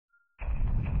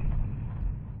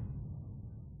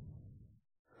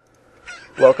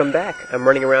Welcome back. I'm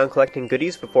running around collecting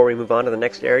goodies before we move on to the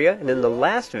next area, and in the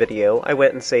last video, I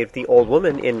went and saved the old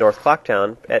woman in North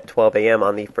Clocktown at 12 a.m.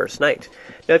 on the first night.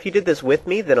 Now, if you did this with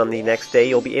me, then on the next day,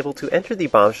 you'll be able to enter the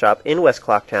bomb shop in West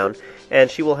Clocktown,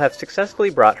 and she will have successfully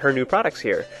brought her new products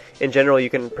here. In general, you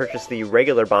can purchase the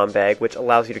regular bomb bag, which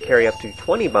allows you to carry up to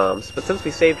 20 bombs, but since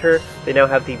we saved her, they now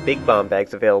have the big bomb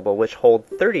bags available, which hold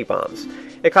 30 bombs.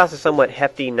 It costs a somewhat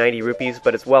hefty 90 rupees,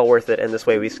 but it's well worth it, and this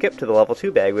way we skip to the level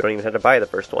 2 bag. We don't even have to buy the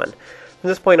first one. From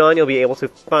this point on, you'll be able to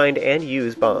find and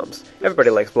use bombs. Everybody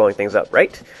likes blowing things up,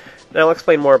 right? Now, I'll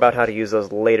explain more about how to use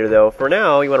those later, though. For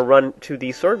now, you want to run to the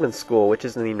Swordman's School, which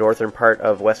is in the northern part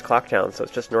of West Clocktown, so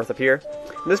it's just north of here.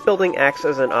 And this building acts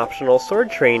as an optional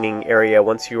sword training area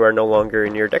once you are no longer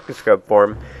in your Deku Scrub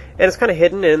form. And it's kind of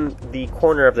hidden in the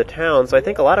corner of the town, so I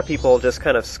think a lot of people just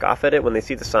kind of scoff at it when they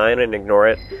see the sign and ignore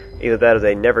it. Either that or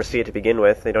they never see it to begin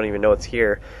with, they don't even know it's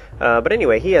here. But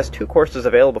anyway, he has 2 courses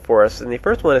available for us, and the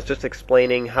first one is just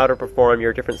explaining how to perform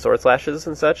your different sword slashes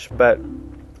and such, but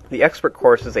the expert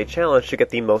course is a challenge to get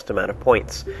the most amount of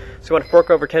points. So you want to fork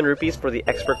over 10 rupees for the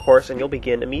expert course, and you'll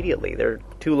begin immediately.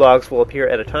 2 logs will appear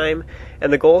at a time,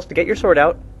 and the goal is to get your sword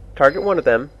out, target one of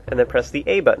them, and then press the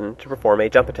A button to perform a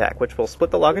jump attack, which will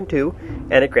split the log in 2,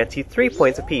 and it grants you 3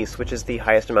 points apiece, which is the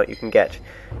highest amount you can get.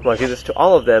 You want to do this to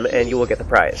all of them, and you will get the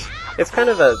prize. It's kind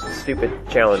of a stupid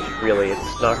challenge, really.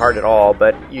 It's not hard at all,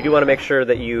 but you do want to make sure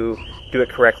that you do it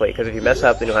correctly, because if you mess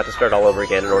up, then you'll have to start all over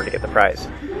again in order to get the prize.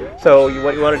 So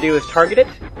what you want to do is target it,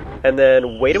 and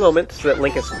then wait a moment so that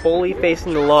Link is fully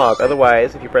facing the log.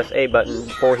 Otherwise, if you press A button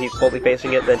before he's fully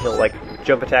facing it, then he'll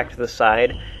jump attack to the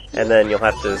side, and then you'll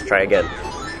have to just try again.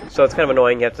 So it's kind of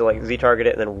annoying. You have to Z-target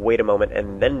it and then wait a moment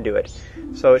and then do it.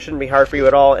 So it shouldn't be hard for you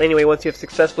at all. Anyway, once you have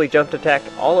successfully jumped attacked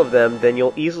all of them, then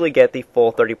you'll easily get the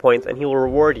full 30 points, and he will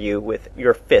reward you with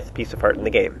your 5th piece of heart in the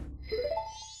game.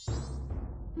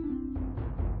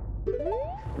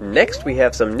 Next, we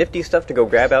have some nifty stuff to go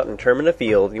grab out in Termina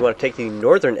Field. You want to take the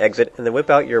northern exit and then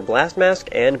whip out your blast mask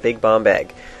and big bomb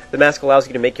bag. The mask allows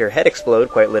you to make your head explode,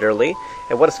 quite literally,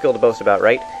 and what a skill to boast about,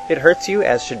 right? It hurts you,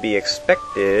 as should be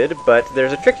expected, but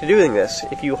there's a trick to doing this.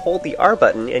 If you hold the R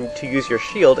button and to use your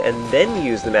shield and then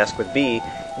use the mask with B,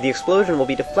 the explosion will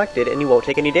be deflected and you won't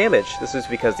take any damage. This is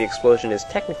because the explosion is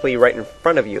technically right in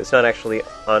front of you. It's not actually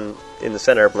in the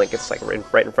center of Link, it's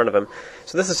right in front of him.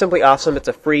 So this is simply awesome. It's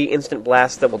a free instant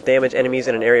blast that will damage enemies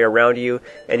in an area around you,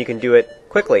 and you can do it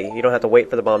quickly. You don't have to wait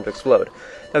for the bomb to explode.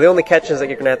 Now the only catch is that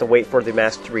you're going to have to wait for the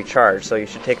mask to recharge, so you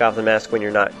should take off the mask when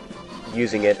you're not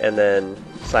using it, and then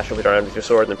slash it around with your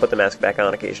sword, and then put the mask back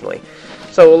on occasionally.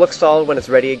 So it will look solid when it's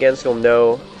ready again, so you'll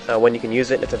know when you can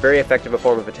use it. It's a very effective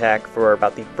form of attack for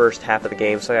about the first half of the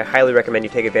game, so I highly recommend you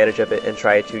take advantage of it and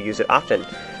try to use it often.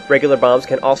 Regular bombs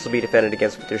can also be defended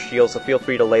against with your shield, so feel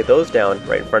free to lay those down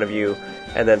right in front of you,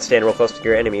 and then stand real close to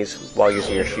your enemies while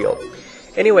using your shield.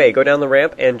 Anyway, go down the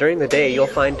ramp, and during the day you'll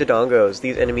find Dodongos.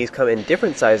 These enemies come in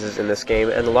different sizes in this game,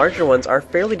 and the larger ones are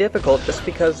fairly difficult just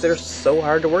because they're so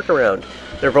hard to work around.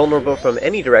 They're vulnerable from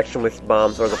any direction with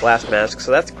bombs or the blast mask,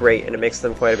 so that's great, and it makes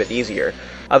them quite a bit easier.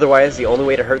 Otherwise, the only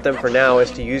way to hurt them for now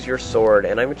is to use your sword,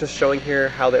 and I'm just showing here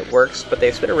how that works, but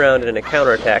they spin around in a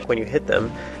counterattack when you hit them,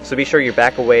 so be sure you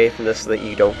back away from this so that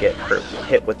you don't get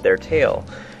hit with their tail.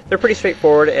 They're pretty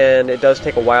straightforward, and it does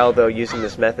take a while, though, using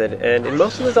this method, and in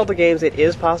most of the Zelda games it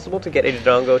is possible to get a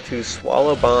Dodongo to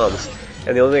swallow bombs,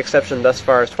 and the only exception thus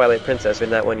far is Twilight Princess. In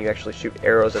that one you actually shoot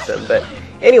arrows at them. But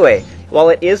anyway, while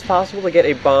it is possible to get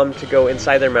a bomb to go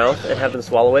inside their mouth and have them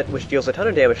swallow it, which deals a ton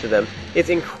of damage to them, it's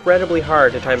incredibly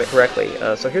hard to time it correctly.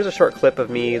 So here's a short clip of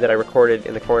me that I recorded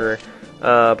in the corner.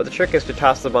 But the trick is to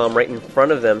toss the bomb right in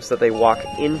front of them so that they walk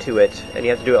into it, and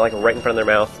you have to do it right in front of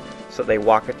their mouth, so they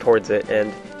walk towards it, and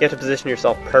you have to position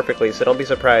yourself perfectly, so don't be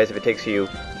surprised if it takes you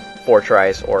 4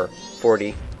 tries, or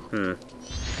 40.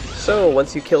 So,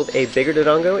 once you killed a bigger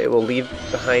Dodongo, it will leave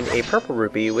behind a purple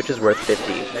rupee, which is worth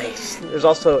 50. Nice! There's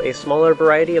also a smaller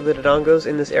variety of the Dodongos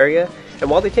in this area, and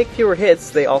while they take fewer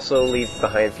hits, they also leave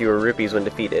behind fewer rupees when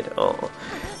defeated. Aww.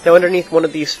 Now underneath one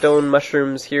of these stone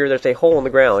mushrooms here, there's a hole in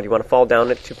the ground. You want to fall down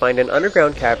it to find an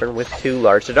underground cavern with 2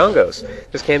 large Dodongos.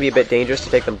 This can be a bit dangerous to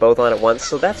take them both on at once,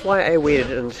 so that's why I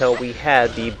waited until we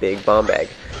had the big bomb bag.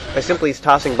 By simply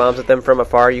tossing bombs at them from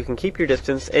afar, you can keep your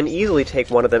distance and easily take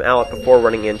one of them out before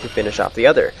running in to finish off the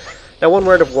other. Now one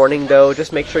word of warning though,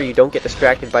 just make sure you don't get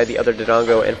distracted by the other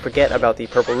Dodongo and forget about the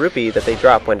purple rupee that they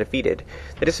drop when defeated.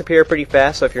 They disappear pretty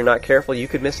fast, so if you're not careful you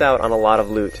could miss out on a lot of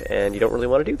loot, and you don't really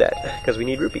want to do that, because we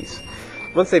need rupees.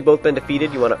 Once they've both been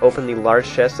defeated, you want to open the large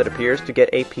chest that appears to get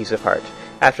a piece of heart.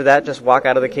 After that, just walk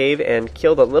out of the cave and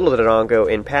kill the little Dodongo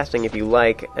in passing if you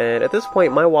like, and at this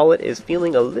point my wallet is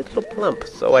feeling a little plump,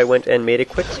 so I went and made a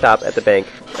quick stop at the bank,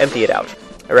 empty it out.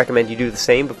 I recommend you do the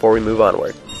same before we move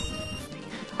onward.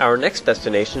 Our next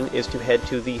destination is to head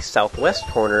to the southwest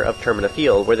corner of Termina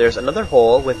Field, where there's another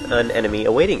hole with an enemy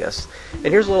awaiting us. And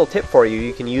here's a little tip for you: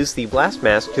 you can use the blast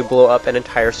mask to blow up an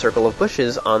entire circle of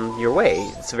bushes on your way.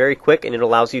 It's very quick, and it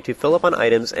allows you to fill up on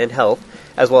items and health,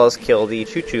 as well as kill the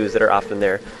choo-choos that are often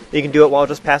there. You can do it while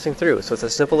just passing through, so it's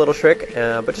a simple little trick,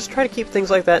 but just try to keep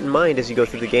things like that in mind as you go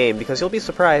through the game, because you'll be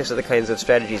surprised at the kinds of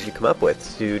strategies you come up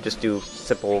with to just do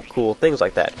simple, cool things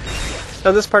like that. Now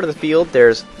in this part of the field,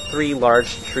 there's 3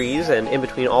 large trees, and in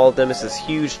between all of them is this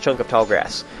huge chunk of tall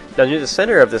grass. Now near the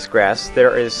center of this grass,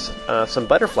 there is some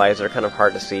butterflies that are kind of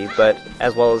hard to see, but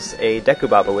as well as a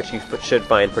Dekubaba, which you should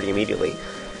find pretty immediately.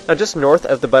 Now just north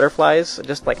of the butterflies,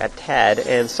 just like a tad,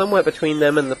 and somewhat between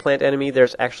them and the plant enemy,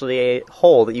 there's actually a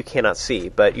hole that you cannot see,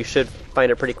 but you should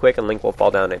find it pretty quick and Link will fall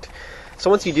down it. So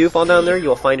once you do fall down there,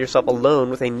 you'll find yourself alone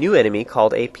with a new enemy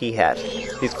called a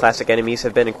Peahat. These classic enemies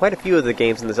have been in quite a few of the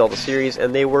games in the Zelda series,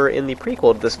 and they were in the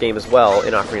prequel to this game as well,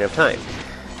 in Ocarina of Time.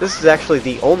 This is actually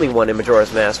the only one in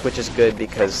Majora's Mask, which is good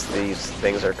because these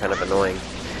things are kind of annoying.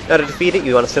 Now to defeat it,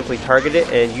 you want to simply target it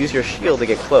and use your shield to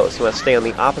get close. You want to stay on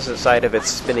the opposite side of its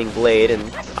spinning blade,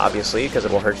 and obviously, because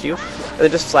it will hurt you, and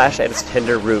then just slash at its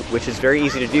tender root, which is very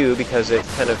easy to do because it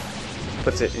kind of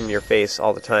puts it in your face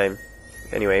all the time.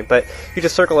 Anyway, but you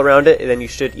just circle around it, and then you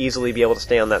should easily be able to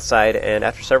stay on that side, and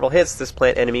after several hits, this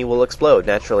plant enemy will explode,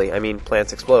 naturally. I mean,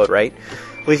 plants explode, right?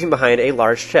 Leaving behind a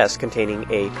large chest containing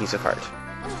a piece of heart.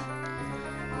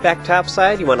 Back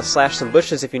topside, you want to slash some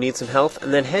bushes if you need some health,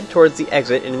 and then head towards the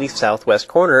exit in the southwest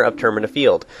corner of Termina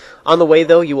Field. On the way,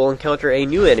 though, you will encounter a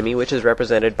new enemy, which is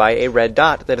represented by a red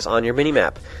dot that is on your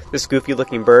minimap. This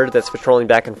goofy-looking bird that's patrolling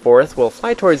back and forth will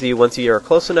fly towards you once you are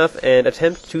close enough and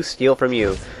attempt to steal from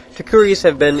you. Takuris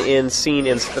have been seen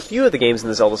in a few of the games in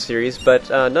the Zelda series, but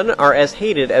none are as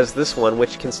hated as this one,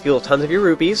 which can steal tons of your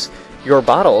rupees, your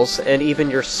bottles, and even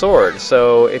your sword.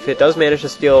 So if it does manage to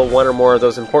steal one or more of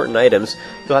those important items,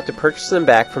 you'll have to purchase them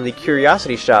back from the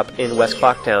Curiosity Shop in West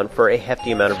Clocktown for a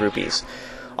hefty amount of rupees.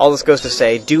 All this goes to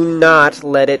say, do not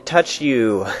let it touch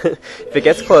you. If it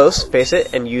gets close, face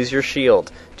it and use your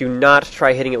shield. Do not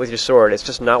try hitting it with your sword. It's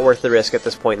just not worth the risk at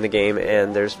this point in the game,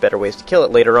 and there's better ways to kill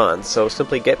it later on. So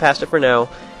simply get past it for now,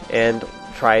 and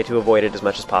try to avoid it as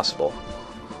much as possible.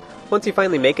 Once you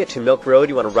finally make it to Milk Road,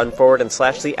 you want to run forward and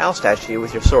slash the owl statue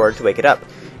with your sword to wake it up.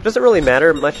 It doesn't really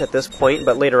matter much at this point,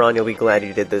 but later on you'll be glad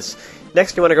you did this.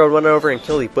 Next, you want to go run over and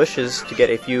kill the bushes to get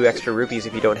a few extra rupees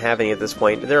if you don't have any at this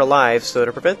point. They're alive, so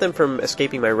to prevent them from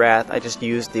escaping my wrath, I just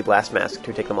used the blast mask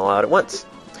to take them all out at once.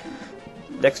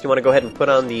 Next, you want to go ahead and put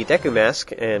on the Deku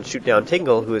mask and shoot down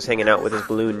Tingle, who is hanging out with his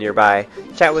balloon nearby.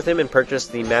 Chat with him and purchase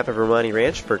the map of Romani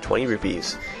Ranch for 20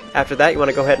 rupees. After that, you want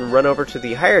to go ahead and run over to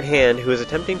the hired hand, who is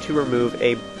attempting to remove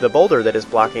the boulder that is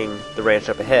blocking the ranch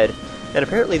up ahead. And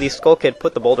apparently the Skull Kid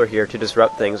put the boulder here to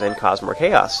disrupt things and cause more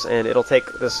chaos. And it'll take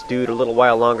this dude a little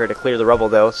while longer to clear the rubble,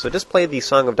 though, so just play the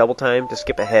Song of Double Time to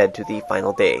skip ahead to the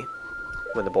final day,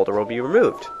 when the boulder will be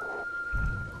removed.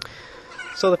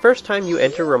 So the first time you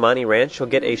enter Romani Ranch, you'll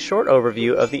get a short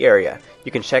overview of the area.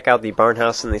 You can check out the barn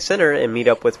house in the center and meet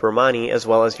up with Romani, as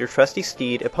well as your trusty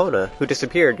steed, Epona, who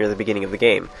disappeared near the beginning of the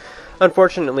game.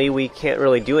 Unfortunately, we can't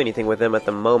really do anything with them at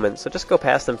the moment, so just go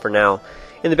past them for now.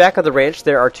 In the back of the ranch,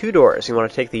 there are 2 doors. You want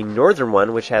to take the northern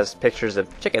one, which has pictures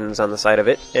of chickens on the side of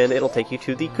it, and it'll take you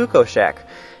to the Cuckoo Shack.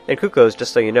 And cuckoos,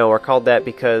 just so you know, are called that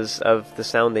because of the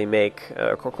sound they make,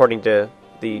 according to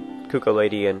the Cuckoo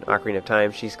Lady in Ocarina of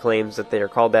Time. She claims that they are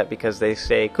called that because they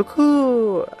say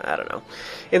cuckoo. I don't know.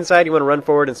 Inside, you want to run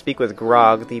forward and speak with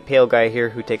Grog, the pale guy here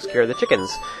who takes care of the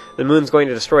chickens. The moon's going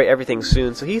to destroy everything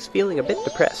soon, so he's feeling a bit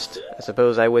depressed. I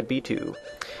suppose I would be too.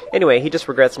 Anyway, he just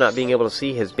regrets not being able to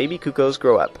see his baby cuckoos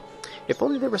grow up. If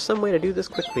only there was some way to do this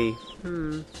quickly.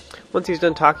 Once he's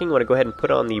done talking, you want to go ahead and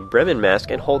put on the Bremen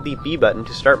mask and hold the B button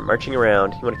to start marching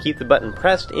around. You want to keep the button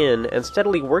pressed in and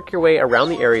steadily work your way around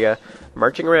the area,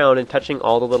 marching around and touching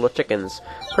all the little chickens.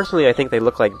 Personally, I think they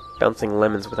look like bouncing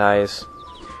lemons with eyes.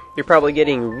 You're probably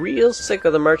getting real sick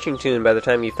of the marching tune by the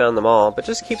time you found them all, but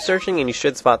just keep searching and you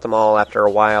should spot them all after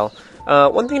a while.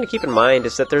 One thing to keep in mind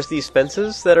is that there's these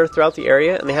fences that are throughout the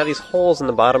area, and they have these holes in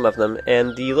the bottom of them,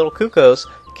 and the little cuckoos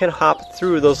can hop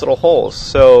through those little holes.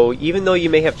 So even though you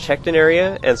may have checked an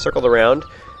area and circled around,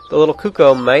 the little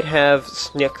cuckoo might have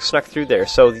snuck through there.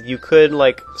 So you could,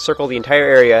 like, circle the entire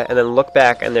area and then look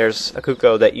back and there's a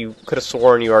cuckoo that you could have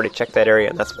sworn you already checked that area,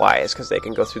 and that's why. It's because they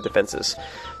can go through the fences.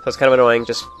 So it's kind of annoying.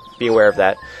 Just be aware of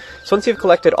that. So once you've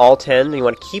collected all 10, you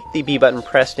want to keep the B button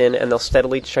pressed in, and they'll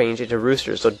steadily change into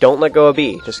roosters. So don't let go of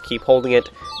B, just keep holding it.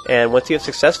 And once you have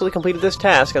successfully completed this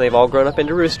task, and they've all grown up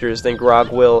into roosters, then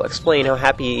Grog will explain how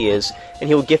happy he is, and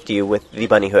he will gift you with the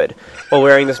bunny hood. While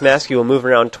wearing this mask, you will move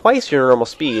around twice your normal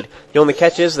speed. The only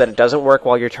catch is that it doesn't work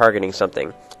while you're targeting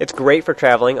something. It's great for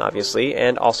traveling, obviously,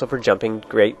 and also for jumping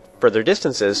great further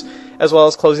distances, as well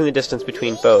as closing the distance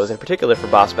between foes, in particular for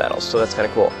boss battles, so that's kind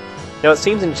of cool. Now, it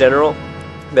seems in general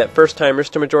that first-timers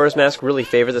to Majora's Mask really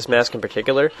favor this mask in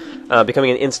particular,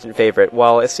 becoming an instant favorite,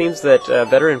 while it seems that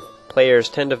veteran players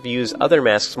tend to use other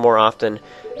masks more often,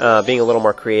 being a little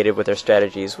more creative with their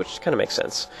strategies, which kind of makes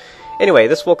sense. Anyway,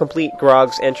 this will complete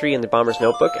Grog's entry in the Bomber's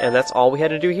Notebook, and that's all we had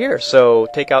to do here. So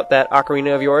take out that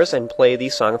ocarina of yours and play the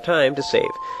Song of Time to save.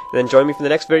 And then join me for the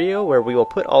next video where we will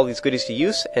put all these goodies to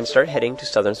use and start heading to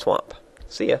Southern Swamp.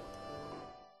 See ya!